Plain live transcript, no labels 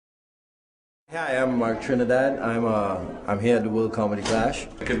Hi, I'm Marc Trinidad. I'm here at the World Comedy Clash.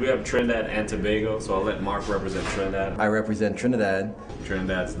 Because we have Trinidad and Tobago, so I'll let Marc represent Trinidad. I represent Trinidad.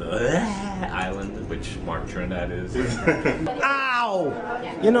 Trinidad's the island, which Marc Trinidad is.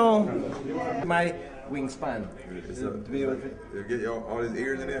 Ow! You know, my wingspan. To be able to get all his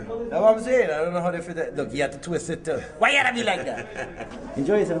ears in there. That's what I'm saying. I don't know how they fit that. Look, you have to twist it too. Why you gotta be like that?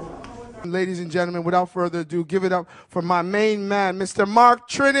 Enjoy yourself. Ladies and gentlemen, without further ado, give it up for my main man, Mr. Marc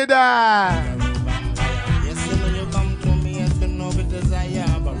Trinidad.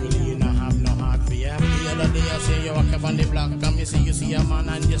 On the block, come you see a man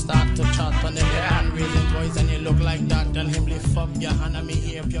and you start to chat on the hand raising voice and you look like that, tell him lift up your hand and me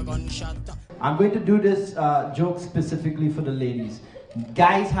hear if you're gunshot. I'm going to do this joke specifically for the ladies.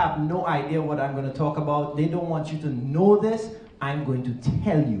 Guys have no idea what I'm going to talk about. They don't want you to know this. I'm going to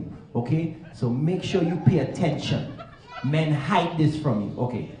tell you, okay? So make sure you pay attention. Men hide this from you,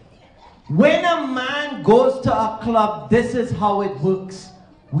 okay? When a man goes to a club, this is how it works.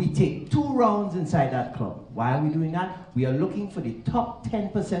 We take 2 rounds inside that club. Why are we doing that? We are looking for the top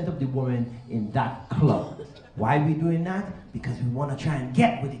 10% of the women in that club. Why are we doing that? Because we want to try and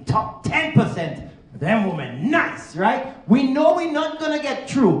get with the top 10% of them women. Nice, right? We know we're not going to get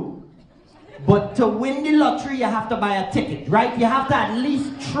through. But to win the lottery, you have to buy a ticket, right? You have to at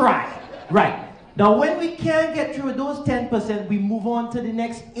least try, right? Now, when we can't get through those 10%, we move on to the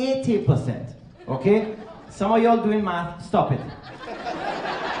next 80%, okay? Some of y'all doing math, stop it.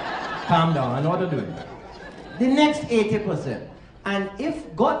 Calm down, I know what to do. The next 80%. And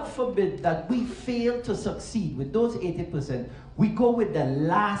if, God forbid, that we fail to succeed with those 80%, we go with the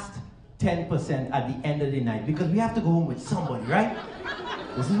last 10% at the end of the night because we have to go home with somebody, right?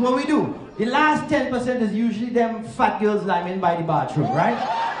 This is what we do. The last 10% is usually them fat girls lying by the bathroom, right?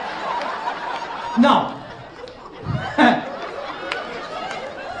 Now,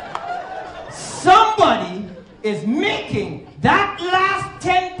 somebody is making that last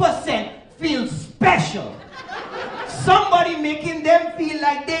 10% feel special. Somebody making them feel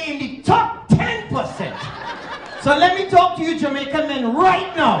like they're in the top 10%. So let me talk to you Jamaican men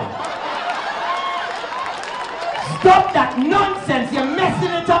right now. Stop that nonsense. You're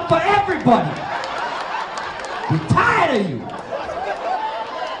messing it up for everybody. We're tired of you.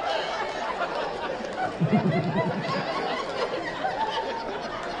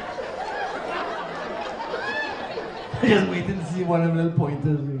 Just waiting to see one of the little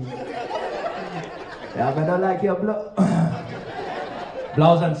pointers. Yeah, but I don't like your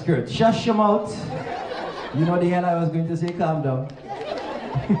blouse and skirt. Shush your mouth. You know the hell I was going to say, calm down.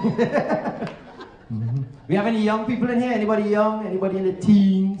 We have any young people in here? Anybody young? Anybody in the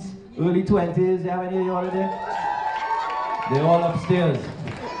teens? Early 20s? Do you have any of you all there? They're all upstairs.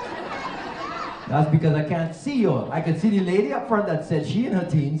 That's because I can't see you all. I can see the lady up front that said she in her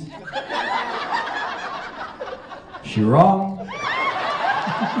teens. She wrong.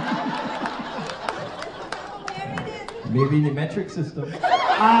 Maybe in the metric system.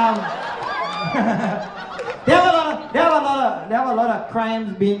 There have a lot of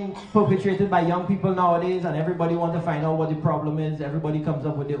crimes being perpetrated by young people nowadays, and everybody wants to find out what the problem is. Everybody comes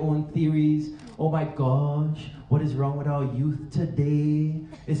up with their own theories. Oh my gosh, what is wrong with our youth today?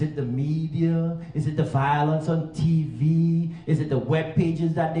 Is it the media? Is it the violence on TV? Is it the web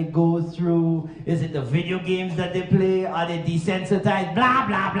pages that they go through? Is it the video games that they play? Are they desensitized? Blah,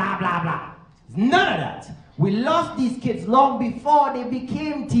 blah, blah, blah, blah. It's none of that. We lost these kids long before they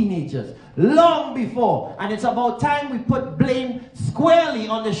became teenagers. Long before. And it's about time we put blame squarely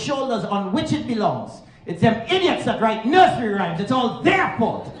on the shoulders on which it belongs. It's them idiots that write nursery rhymes. It's all their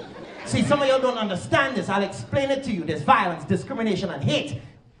fault. See, some of you don't understand this. I'll explain it to you. There's violence, discrimination, and hate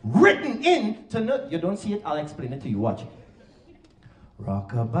written in to you don't see it, I'll explain it to you. Watch it.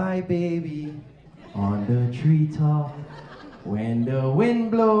 Rock-a-bye, baby, on the treetop. When the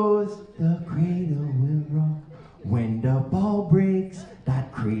wind blows, the cradle will rock. When the ball breaks,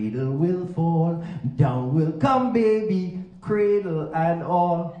 that cradle will fall. Down will come, baby, cradle and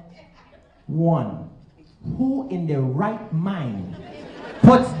all. One, who in their right mind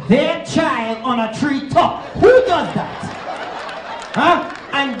puts their child on a treetop? Who does that? Huh?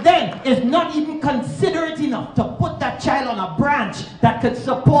 And then is not even considerate enough to put that child on a branch that could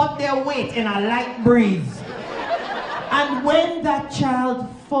support their weight in a light breeze. And when that child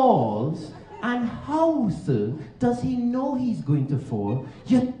falls, and how, sir, does he know he's going to fall?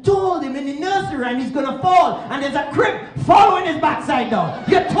 You told him in the nursery rhyme he's going to fall, and there's a crib following his backside down.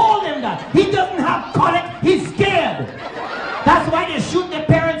 You told him that. He doesn't have colic, he's scared. That's why they shoot their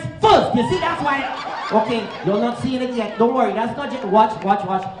parents first. You see, that's why... Okay, you're not seeing it yet. Don't worry, that's not yet. Watch, watch,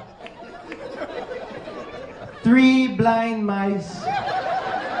 watch. 3 blind mice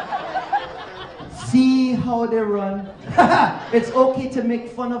See how they run? It's okay to make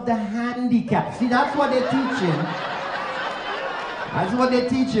fun of the handicap. See, that's what they're teaching. That's what they're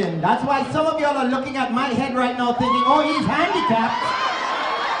teaching. That's why some of y'all are looking at my head right now thinking, oh, he's handicapped.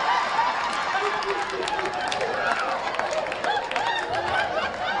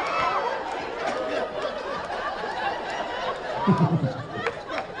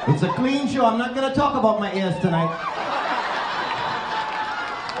 It's a clean show. I'm not going to talk about my ears tonight.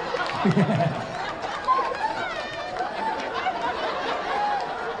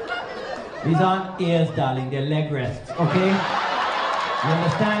 These aren't ears, darling. They're leg rests, okay? You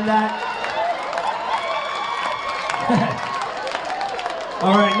understand that?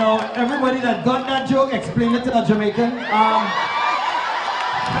 All right, now, everybody that got that joke, explain it to a Jamaican.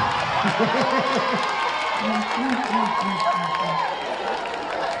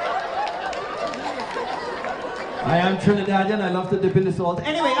 I am Trinidadian. I love to dip in the salt.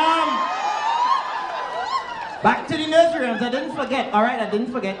 Anyway, back to the nursery rhymes. I didn't forget. All right, I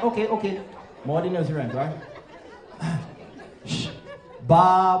didn't forget. Okay. More the nursery rhymes, all right? Shh.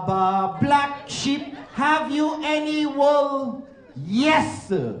 Baba, black sheep, have you any wool? Yes,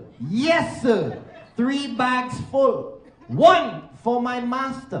 sir. Yes, sir. 3 bags full. 1 for my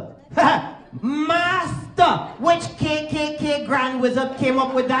master. Master! Which KKK grand wizard came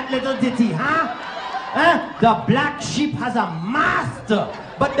up with that little ditty, huh? The black sheep has a master,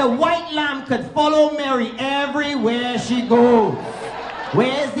 but the white lamb could follow Mary everywhere she goes.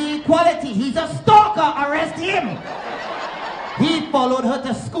 Where's the equality? He's a stalker, arrest him. He followed her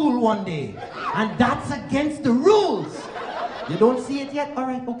to school one day, and that's against the rules. You don't see it yet? All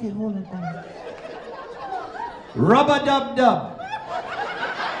right, okay, hold on. Rub-a-dub-dub.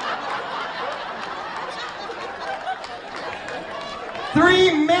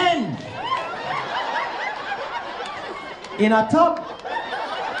 Three men in a tub.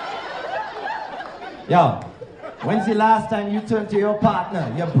 Yo, when's the last time you turned to your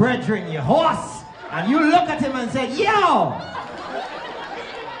partner, your brethren, your horse, and you look at him and said, yo,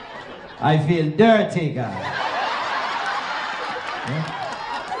 I feel dirty, guy.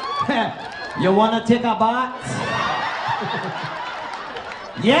 You wanna take a bath?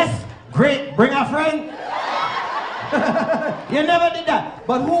 Yes? Great, bring a friend. You never did that.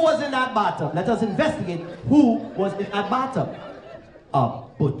 But who was in that bathtub? Let us investigate who was in that bathtub. A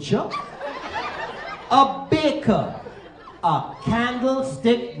butcher, a baker, a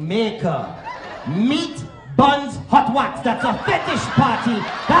candlestick maker, meat, buns, hot wax. That's a fetish party.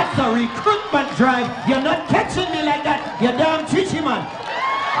 That's a recruitment drive. You're not catching me like that. You damn chichi man.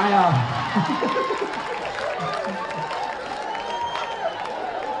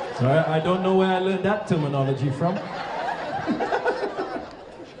 Sorry, I don't know where I learned that terminology from.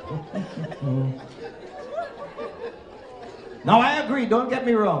 Now I agree, don't get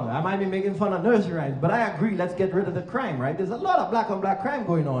me wrong. I might be making fun of nursery rhymes, but I agree, let's get rid of the crime, right? There's a lot of black on black crime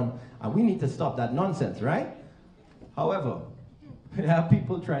going on, and we need to stop that nonsense, right? However, there are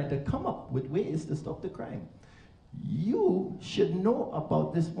people trying to come up with ways to stop the crime. You should know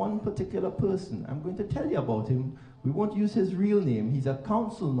about this one particular person. I'm going to tell you about him. We won't use his real name. He's a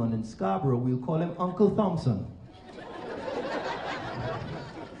councilman in Scarborough. We'll call him Uncle Thompson.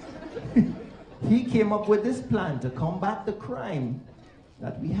 He came up with this plan to combat the crime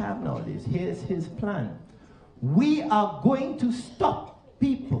that we have nowadays. Here's his plan. We are going to stop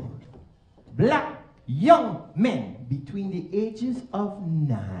people, black young men between the ages of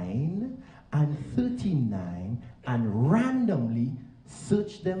 9 and 39, and randomly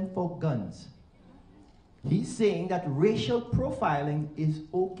search them for guns. He's saying that racial profiling is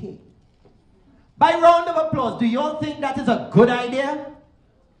okay. By round of applause, do you all think that is a good idea?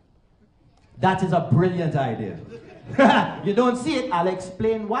 That is a brilliant idea. You don't see it, I'll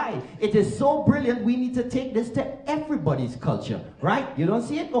explain why. It is so brilliant, we need to take this to everybody's culture, right? You don't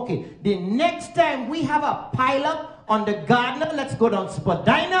see it? Okay, the next time we have a pileup on the Gardner, let's go down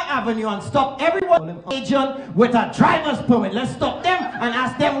Spadina Avenue and stop everyone agent with a driver's permit. Let's stop them and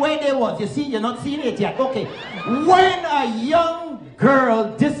ask them where they was. You see, you're not seeing it yet. Okay, when a young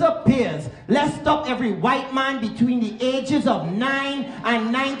girl disappears, let's stop every white man between the ages of 9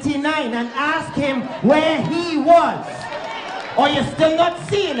 and 99 and ask him where he was. Or you're still not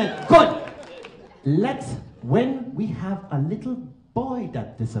seeing it? Good. When we have a little boy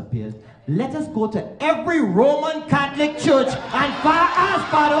that disappears, let us go to every Roman Catholic church and ask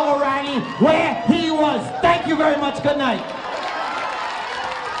Father O'Reilly where he was. Thank you very much. Good night.